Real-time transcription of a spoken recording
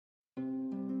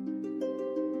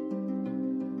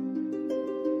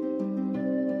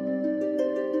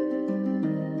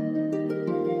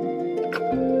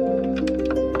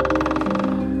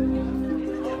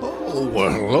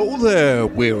there,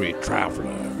 weary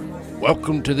traveler.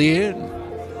 Welcome to the inn.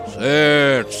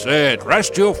 Sit,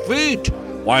 rest your feet.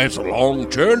 Why, it's a long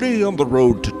journey on the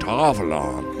road to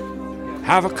Tarvalon.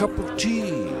 Have a cup of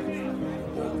tea,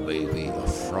 or maybe a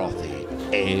frothy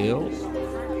ale.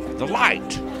 The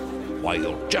light. Why,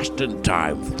 you're just in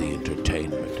time for the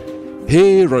entertainment.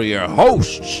 Here are your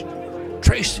hosts,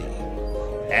 Tracy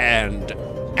and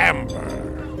Amber.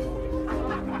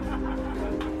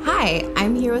 Hi,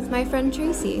 I'm here with my friend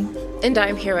Tracy. And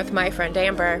I'm here with my friend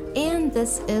Amber. And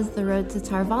this is The Road to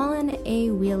Tarvalon,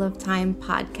 a Wheel of Time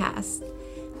podcast.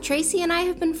 Tracy and I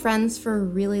have been friends for a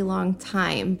really long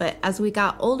time, but as we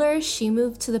got older, she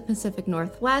moved to the Pacific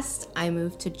Northwest, I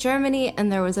moved to Germany,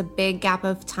 and there was a big gap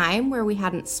of time where we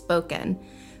hadn't spoken.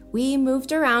 We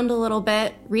moved around a little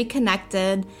bit,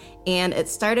 reconnected, and it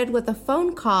started with a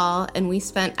phone call, and we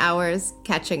spent hours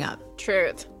catching up.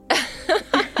 Truth.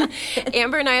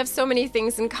 Amber and I have so many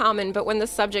things in common, but when the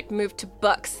subject moved to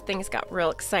books, things got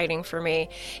real exciting for me.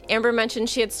 Amber mentioned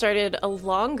she had started a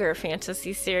longer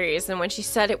fantasy series, and when she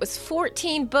said it was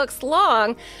 14 books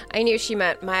long, I knew she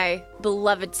meant my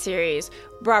beloved series,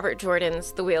 Robert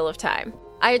Jordan's The Wheel of Time.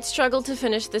 I had struggled to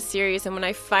finish the series, and when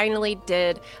I finally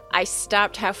did, I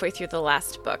stopped halfway through the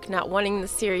last book, not wanting the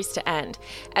series to end.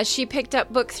 As she picked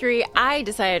up book 3, I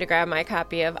decided to grab my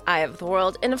copy of Eye of the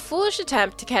World in a foolish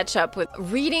attempt to catch up with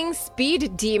reading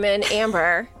speed demon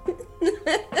Amber.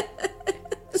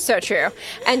 So true.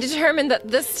 And determined that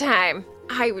this time,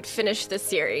 I would finish the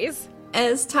series.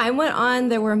 As time went on,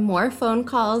 there were more phone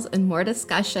calls and more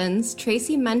discussions.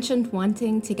 Tracy mentioned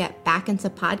wanting to get back into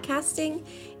podcasting,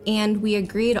 and we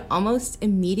agreed almost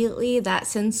immediately that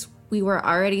since we were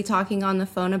already talking on the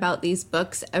phone about these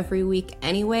books every week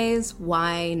anyways,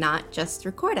 why not just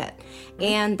record it?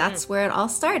 And that's where it all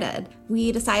started.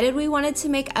 We decided we wanted to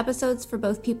make episodes for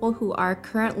both people who are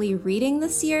currently reading the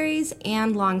series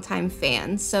and longtime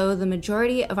fans. So the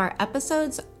majority of our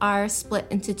episodes are split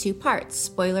into 2 parts,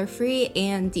 spoiler-free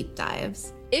and deep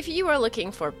dives. If you are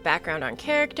looking for background on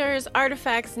characters,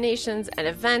 artifacts, nations, and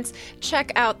events,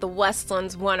 check out the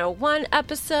Westlands 101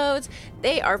 episodes.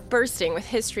 They are bursting with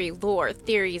history, lore,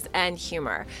 theories, and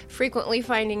humor, frequently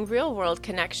finding real-world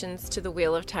connections to the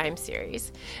Wheel of Time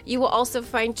series. You will also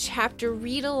find chapter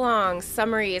read-alongs,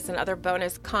 summaries, and other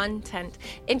bonus content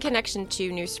in connection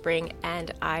to New Spring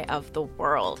and Eye of the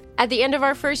World. At the end of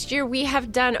our first year, we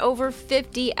have done over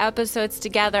 50 episodes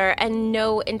together and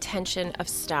no intention of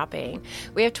stopping.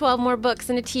 We have 12 more books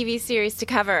and a TV series to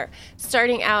cover.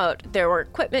 Starting out, there were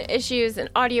equipment issues and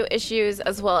audio issues,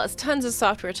 as well as tons of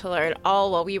software to learn,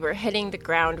 all while we were hitting the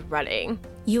ground running.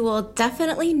 You will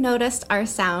definitely notice our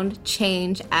sound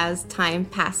change as time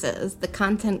passes. The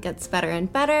content gets better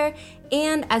and better,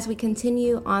 and as we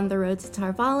continue on the road to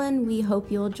Tarvalon, we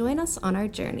hope you'll join us on our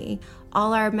journey.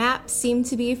 All our maps seem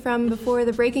to be from before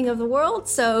the breaking of the world,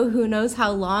 so who knows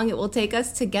how long it will take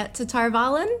us to get to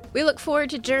Tarvalon? We look forward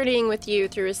to journeying with you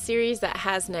through a series that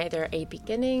has neither a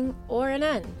beginning or an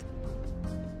end.